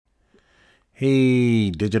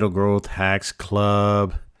Hey, Digital Growth Hacks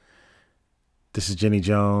Club. This is Jenny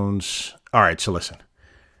Jones. All right, so listen.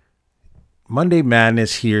 Monday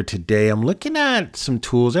Madness here today. I'm looking at some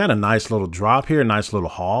tools. I had a nice little drop here, a nice little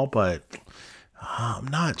haul, but I'm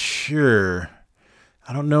not sure.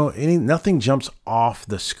 I don't know. Nothing jumps off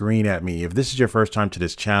the screen at me. If this is your first time to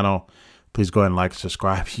this channel, please go ahead and like and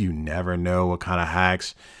subscribe. You never know what kind of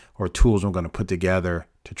hacks or tools I'm going to put together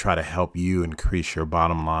to try to help you increase your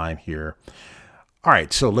bottom line here. All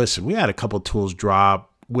right, so listen, we had a couple tools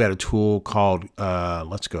drop. We had a tool called,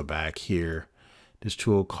 let's go back here. This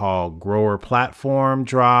tool called Grower Platform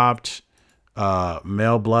dropped.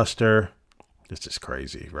 Mail Bluster. This is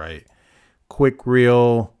crazy, right? Quick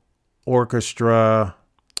Reel, Orchestra.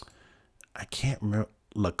 I can't remember.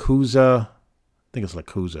 Lakuza. I think it's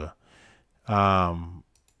Lakuza.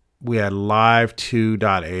 We had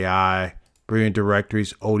Live2.ai, Brilliant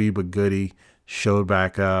Directories, oldie but goodie, showed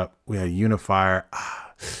back up. We had Unifier.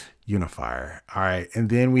 Unifier. All right. And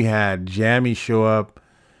then we had Jammy show up.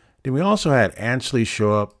 Then we also had Ansley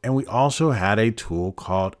show up. And we also had a tool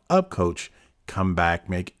called UpCoach come back,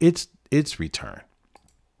 make its return.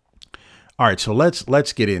 All right. So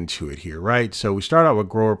let's get into it here, right? So we start out with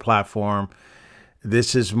Grower Platform.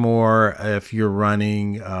 This is more if you're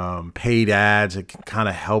running paid ads, it can kind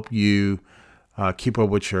of help you keep up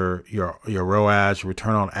with your ROAS,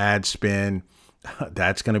 return on ad spend.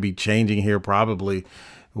 That's going to be changing here probably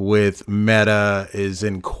with Meta is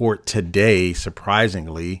in court today.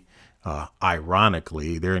 Surprisingly,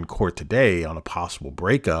 ironically, they're in court today on a possible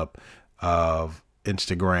breakup of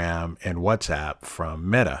Instagram and WhatsApp from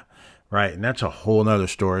Meta. Right. And that's a whole nother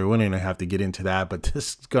story. We don't even have to get into that, but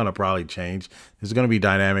this is going to probably change. This is going to be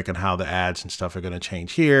dynamic on how the ads and stuff are going to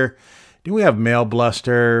change here. Then we have Mail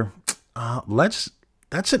Bluster. That's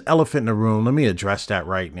an elephant in the room. Let me address that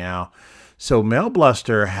right now. So Mail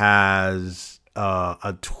Bluster has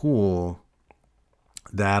a tool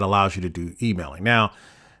that allows you to do emailing. Now,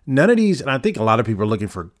 none of these, and I think a lot of people are looking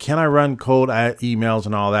for, can I run cold emails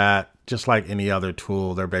and all that? Just like any other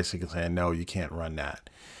tool, they're basically saying, no, you can't run that.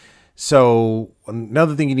 So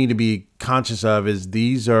another thing you need to be conscious of is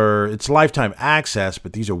it's lifetime access,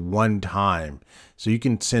 but these are one time. So you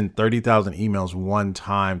can send 30,000 emails one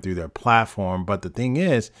time through their platform. But the thing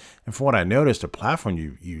is, and from what I noticed, the platform,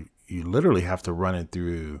 you literally have to run it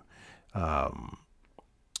through not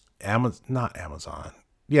Amazon.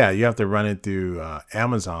 Yeah, you have to run it through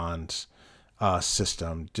Amazon's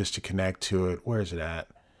system just to connect to it. Where is it at?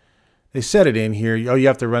 They set it in here. Oh, you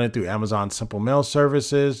have to run it through Amazon Simple Mail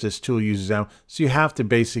Services. This tool uses them. So you have to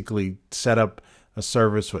basically set up a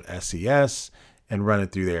service with SES and run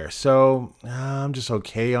it through there. So I'm just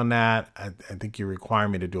okay on that. I think you require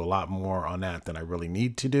me to do a lot more on that than I really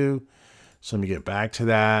need to do. So let me get back to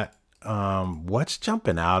that. What's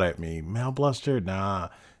jumping out at me? Mail Bluster? Nah.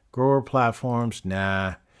 Grower Platforms?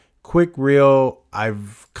 Nah. Quick Reel.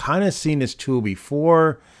 I've kind of seen this tool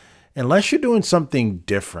before. Unless you're doing something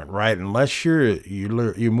different, right? Unless you're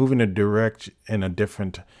moving in a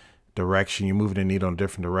different direction, you're moving the needle in a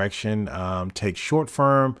different direction. Take short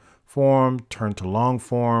form, turn to long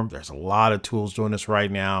form. There's a lot of tools doing this right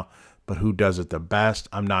now, but who does it the best?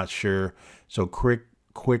 I'm not sure. So quick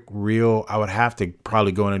Reel, I would have to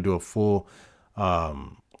probably go in and do a full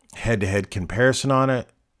head-to-head comparison on it.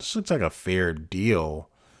 This looks like a fair deal.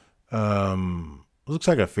 Looks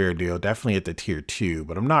like a fair deal, definitely at the tier 2,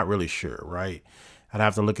 but I'm not really sure, right? I'd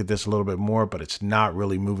have to look at this a little bit more, but it's not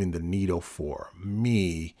really moving the needle for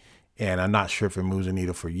me. And I'm not sure if it moves the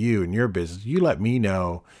needle for you and your business. You let me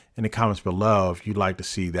know in the comments below if you'd like to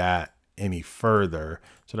see that any further.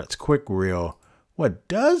 So that's Quick Reel. What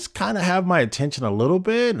does kind of have my attention a little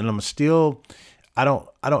bit, and I'm still, I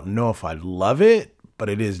don't know if I love it, but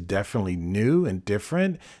it is definitely new and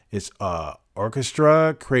different. It's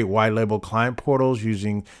Orchestra, create white label client portals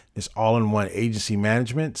using this all-in-one agency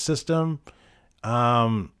management system.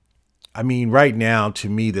 I mean, right now, to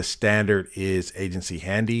me, the standard is Agency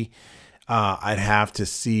Handy. I'd have to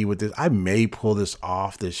see what this, I may pull this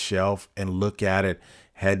off the shelf and look at it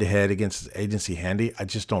head to head against Agency Handy. I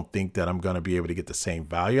just don't think that I'm going to be able to get the same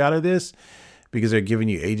value out of this, because they're giving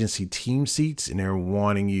you agency team seats and they're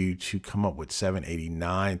wanting you to come up with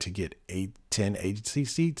 $789 to get 10 agency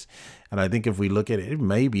seats. And I think if we look at it, it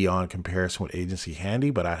may be on comparison with Agency Handy,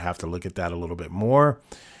 but I'd have to look at that a little bit more.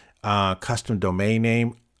 Custom domain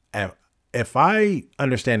name. If I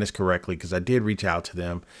understand this correctly, because I did reach out to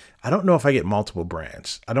them, I don't know if I get multiple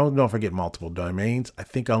brands. I don't know if I get multiple domains. I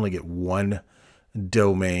think I only get one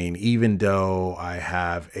domain, even though I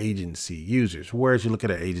have agency users. Whereas you look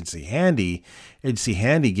at an Agency Handy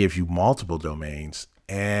gives you multiple domains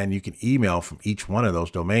and you can email from each one of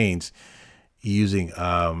those domains. using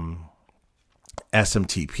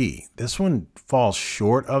SMTP. This one falls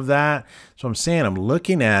short of that. So I'm saying, I'm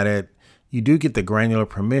looking at it. You do get the granular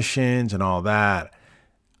permissions and all that.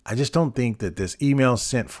 I just don't think that this email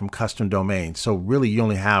sent from custom domain. So really you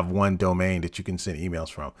only have one domain that you can send emails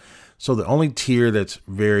from. So the only tier that's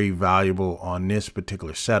very valuable on this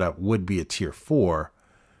particular setup would be a tier 4,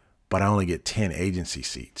 but I only get 10 agency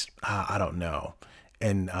seats. I don't know.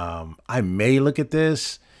 And I may look at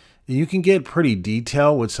this. You can get pretty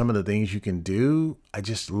detailed with some of the things you can do. I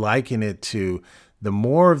just liken it to the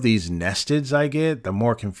more of these nesteds I get, the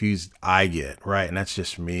more confused I get, right? And that's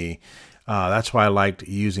just me. That's why I liked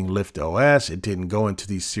using LiftOS. It didn't go into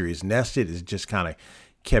these series nested. It just kind of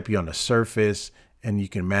kept you on the surface, and you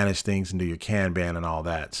can manage things and do your Kanban and all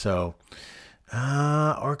that. So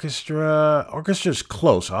Orchestra's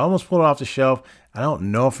close. I almost pulled it off the shelf. I don't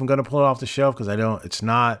know if I'm going to pull it off the shelf because it's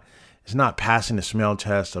not passing the smell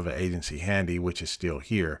test of an agency handy, which is still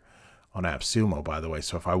here on Appsumo, by the way.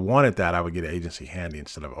 So if I wanted that, I would get an agency handy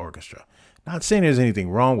instead of Orchestra. Not saying there's anything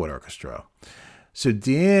wrong with Orchestra. So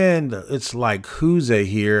then it's like Who's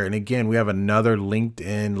here. And again, we have another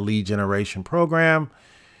LinkedIn lead generation program.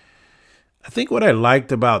 I think what I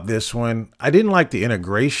liked about this one, I didn't like the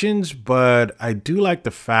integrations, but I do like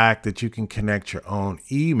the fact that you can connect your own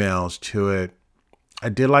emails to it. I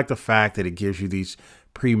did like the fact that it gives you these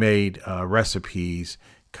pre-made recipes.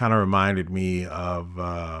 Kind of reminded me of,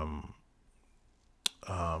 I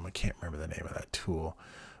can't remember the name of that tool.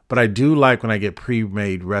 But I do like when I get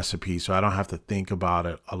pre-made recipes, so I don't have to think about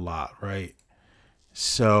it a lot, right?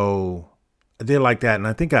 So I did like that. And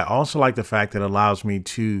I think I also like the fact that it allows me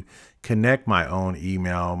to connect my own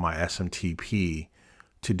email, my SMTP,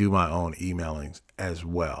 to do my own emailing as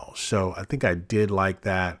well. So I think I did like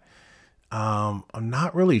that. I'm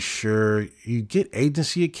not really sure. You get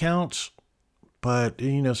agency accounts, but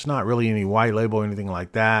it's not really any white label or anything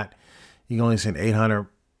like that. You can only send 800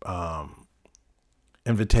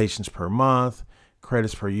 invitations per month,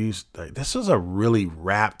 credits per use. This is a really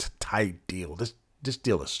wrapped tight deal. This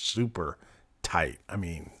deal is super tight. I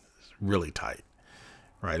mean, it's really tight,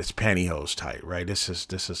 right? It's pantyhose tight, right? This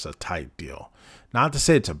is a tight deal. Not to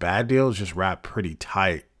say it's a bad deal. It's just wrapped pretty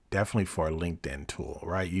tight. Definitely for a LinkedIn tool,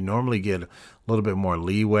 right? You normally get a little bit more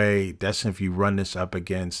leeway. That's if you run this up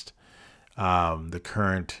against the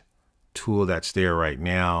current tool that's there right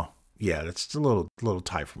now. Yeah, that's a little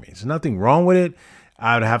tight for me. There's nothing wrong with it.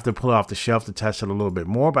 I would have to pull it off the shelf to test it a little bit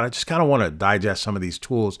more, but I just kind of want to digest some of these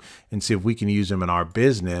tools and see if we can use them in our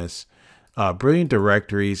business. Brilliant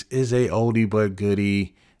Directories is a oldie but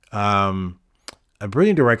goodie.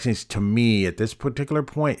 Brilliant Directories, to me, at this particular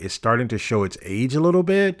point, is starting to show its age a little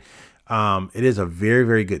bit. It is a very,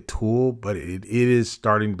 very good tool, but it is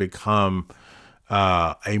starting to become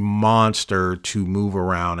a monster to move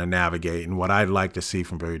around and navigate. And what I'd like to see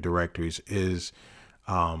from Brilliant Directories is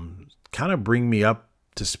kind of bring me up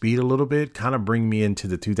to speed a little bit, kind of bring me into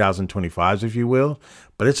the 2025s, if you will.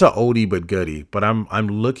 But it's an oldie but goodie. But I'm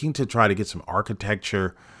looking to try to get some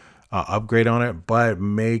architecture upgrade on it. But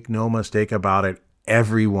make no mistake about it,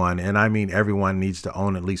 everyone, and I mean everyone, needs to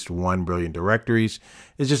own at least one Brilliant Directories.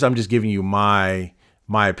 It's just, I'm just giving you my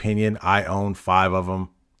opinion. I own 5 of them,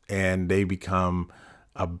 and they become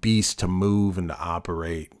a beast to move and to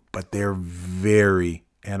operate. But they're very,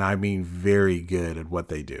 and I mean very good at what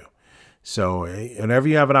they do. So whenever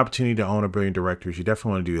you have an opportunity to own a Brilliant Directories, you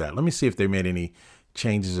definitely want to do that. Let me see if they made any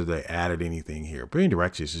changes or they added anything here. Brilliant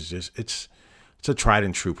Directories is just, it's a tried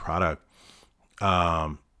and true product.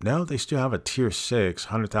 No, they still have a tier 6,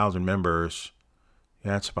 100,000 members.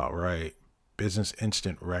 Yeah, that's about right. Business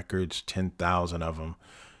Instant Records, 10,000 of them.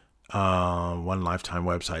 One lifetime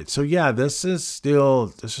website. So yeah, this is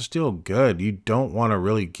still good. You don't want to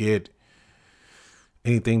really get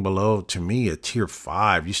anything below, to me, a tier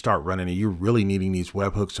 5. You start running it, you're really needing these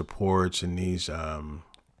webhook supports and these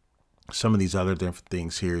some of these other different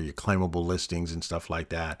things here, your claimable listings and stuff like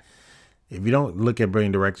that. If you don't look at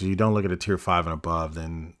Brilliant Directories, you don't look at a tier 5 and above,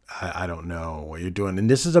 then I don't know what you're doing. And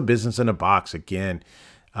this is a business in a box. Again,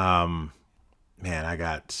 man, I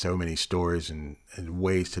got so many stories and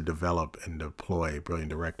ways to develop and deploy Brilliant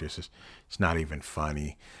Directories. It's not even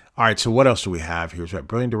funny. All right, so what else do we have here? So at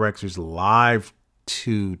Brilliant Directories Live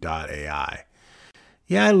 2.ai.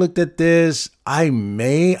 Yeah, I looked at this. I'm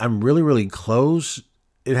really, really close.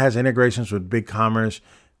 It has integrations with BigCommerce,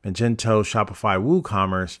 Magento, Shopify,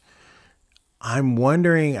 WooCommerce. I'm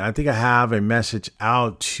wondering, I think I have a message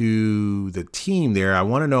out to the team there. I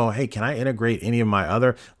want to know, hey, can I integrate any of my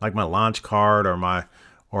other, like my launch card or my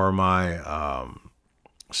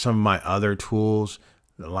some of my other tools,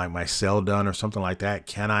 like my Sell Done or something like that?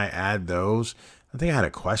 Can I add those? I think I had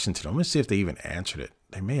a question to them. Let me see if they even answered it.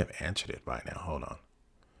 They may have answered it by now. Hold on.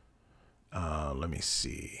 Let me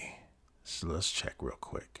see. So let's check real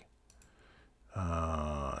quick.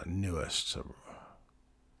 Newest.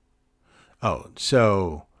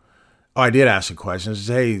 Oh, I did ask a question. It says,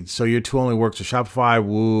 hey, so your tool only works with Shopify,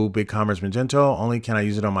 Woo, BigCommerce, Magento. Only can I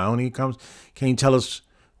use it on my own e-commerce? Can you tell us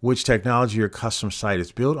which technology your custom site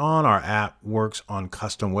is built on? Our app works on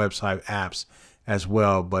custom website apps as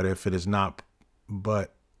well, but it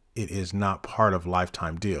is not part of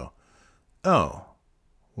lifetime deal. Oh,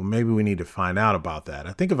 well, maybe we need to find out about that.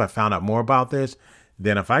 I think if I found out more about this,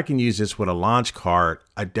 then if I can use this with a launch cart,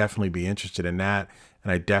 I'd definitely be interested in that.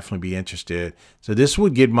 And I'd definitely be interested. So this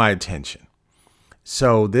would get my attention.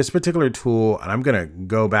 So this particular tool, and I'm going to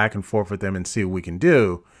go back and forth with them and see what we can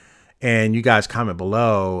do. And you guys comment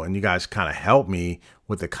below and you guys kind of help me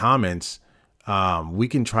with the comments. We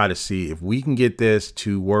can try to see if we can get this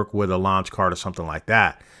to work with a launch cart or something like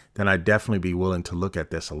that. Then I'd definitely be willing to look at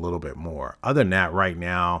this a little bit more. Other than that, right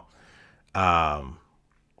now,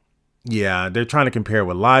 yeah, they're trying to compare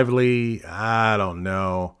with Lively. I don't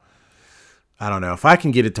know. If I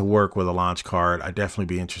can get it to work with a launch card, I'd definitely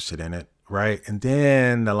be interested in it, right? And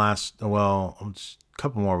then the last, a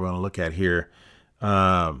couple more we're going to look at here.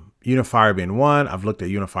 Unifier being one. I've looked at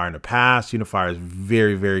Unifier in the past. Unifier is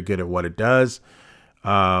very, very good at what it does.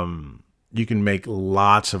 You can make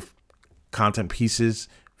lots of content pieces,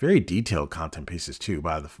 very detailed content pieces too,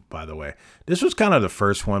 by the way. This was kind of the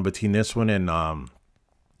first one between this one and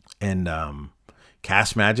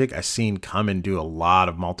Cast Magic. I've seen come and do a lot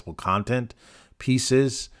of multiple content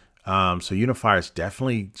pieces. So Unifiers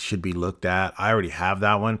definitely should be looked at. I already have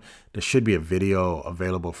that one. There should be a video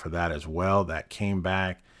available for that as well. That came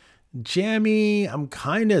back. Jammy, I'm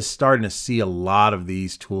kind of starting to see a lot of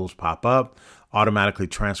these tools pop up. Automatically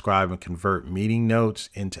transcribe and convert meeting notes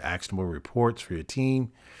into actionable reports for your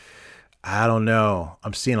team. I don't know.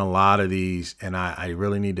 I'm seeing a lot of these, and I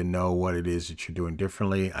really need to know what it is that you're doing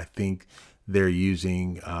differently. I think they're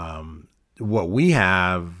using what we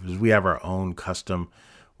have is we have our own custom.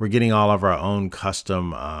 We're getting all of our own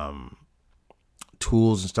custom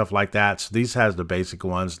tools and stuff like that. So these has the basic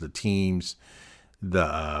ones, the Teams,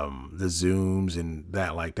 the Zooms and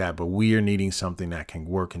that like that. But we are needing something that can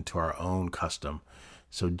work into our own custom.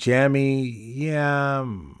 So Jammy, yeah,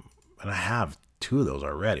 and I have 2 of those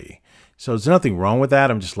already. So there's nothing wrong with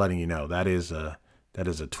that. I'm just letting you know that is a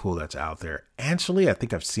tool that's out there. Actually, I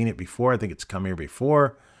think I've seen it before. I think it's come here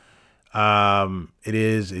before.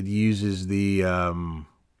 It uses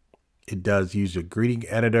it does use a greeting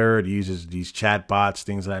editor. It uses these chat bots,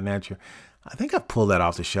 things of that nature. I think I've pulled that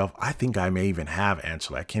off the shelf. I think I may even have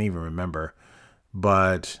Ansel. I can't even remember,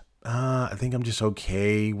 but I think I'm just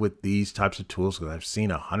okay with these types of tools because I've seen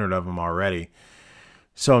 100 of them already.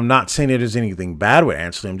 So I'm not saying there's anything bad with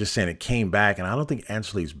Ansel. I'm just saying it came back, and I don't think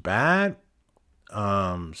Ansel's bad.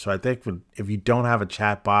 So I think if you don't have a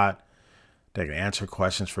chat bot that can answer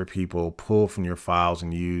questions for people, pull from your files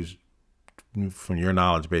and use from your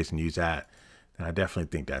knowledge base and use that, then I definitely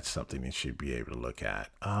think that's something you should be able to look at.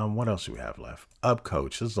 What else do we have left?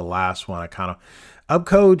 UpCoach. This is the last one.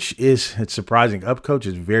 UpCoach it's surprising. UpCoach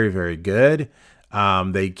is very, very good.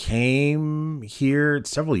 They came here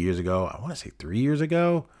several years ago. I want to say 3 years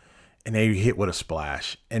ago, and they hit with a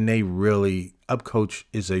splash. And UpCoach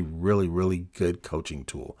is a really, really good coaching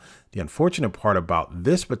tool. The unfortunate part about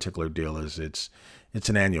this particular deal is it's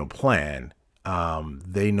an annual plan.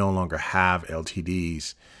 They no longer have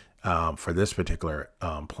LTDs for this particular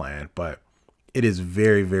plan, but it is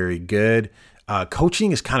very, very good.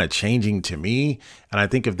 Coaching is kind of changing to me, and I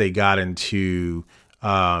think if they got into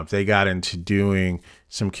doing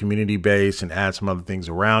some community based and add some other things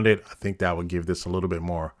around it, I think that would give this a little bit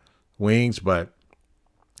more wings. But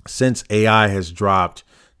since AI has dropped,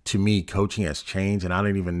 to me, coaching has changed, and I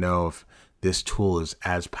don't even know if this tool is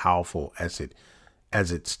as powerful as it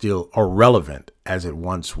still, or relevant as it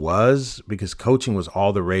once was, because coaching was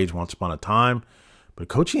all the rage once upon a time, but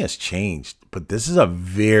coaching has changed. But this is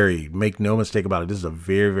make no mistake about it, this is a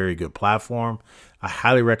very, very good platform. I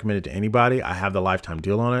highly recommend it to anybody. I have the lifetime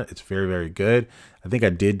deal on it. It's very, very good. I think I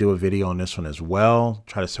did do a video on this one as well.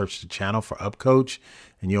 Try to search the channel for UpCoach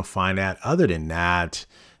and you'll find that. Other than that,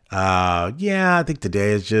 yeah, I think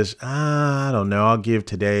today is just, I don't know. I'll give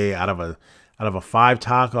today out of a 5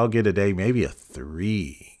 taco, I'll give today maybe a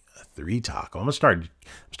 3 taco. I'm gonna start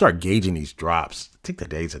gauging these drops. I think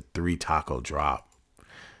today's a 3 taco drop.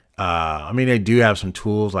 I mean, they do have some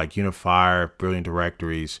tools like Unifier, Brilliant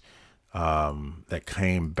Directories, that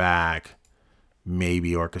came back.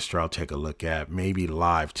 Maybe Orchestra I'll take a look at. Maybe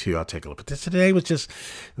Live too, I'll take a look. But this today was just,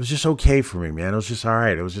 it was just okay for me, man. It was just all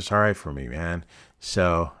right. It was just all right for me, man.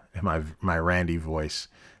 So my Randy voice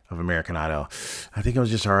of American Idol, I think it was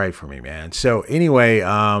just all right for me, man. So anyway,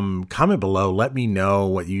 comment below. Let me know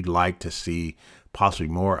what you'd like to see possibly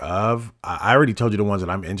more of. I already told you the ones that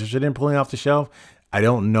I'm interested in pulling off the shelf. I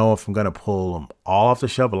don't know if I'm going to pull them all off the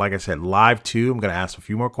shelf, but like I said, Live 2, I'm going to ask a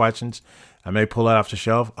few more questions. I may pull that off the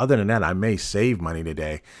shelf. Other than that, I may save money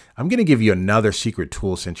today. I'm going to give you another secret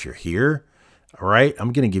tool since you're here. All right.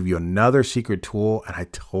 I'm going to give you another secret tool. And I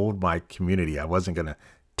told my community I wasn't going to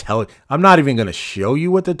tell it. I'm not even going to show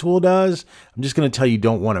you what the tool does. I'm just going to tell you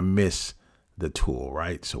don't want to miss the tool,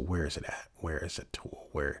 right? So where is it at? Where is the tool?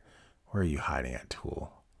 Where are you hiding at,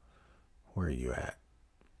 tool? Where are you at?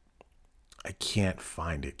 I can't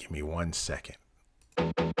find it. Give me 1 second.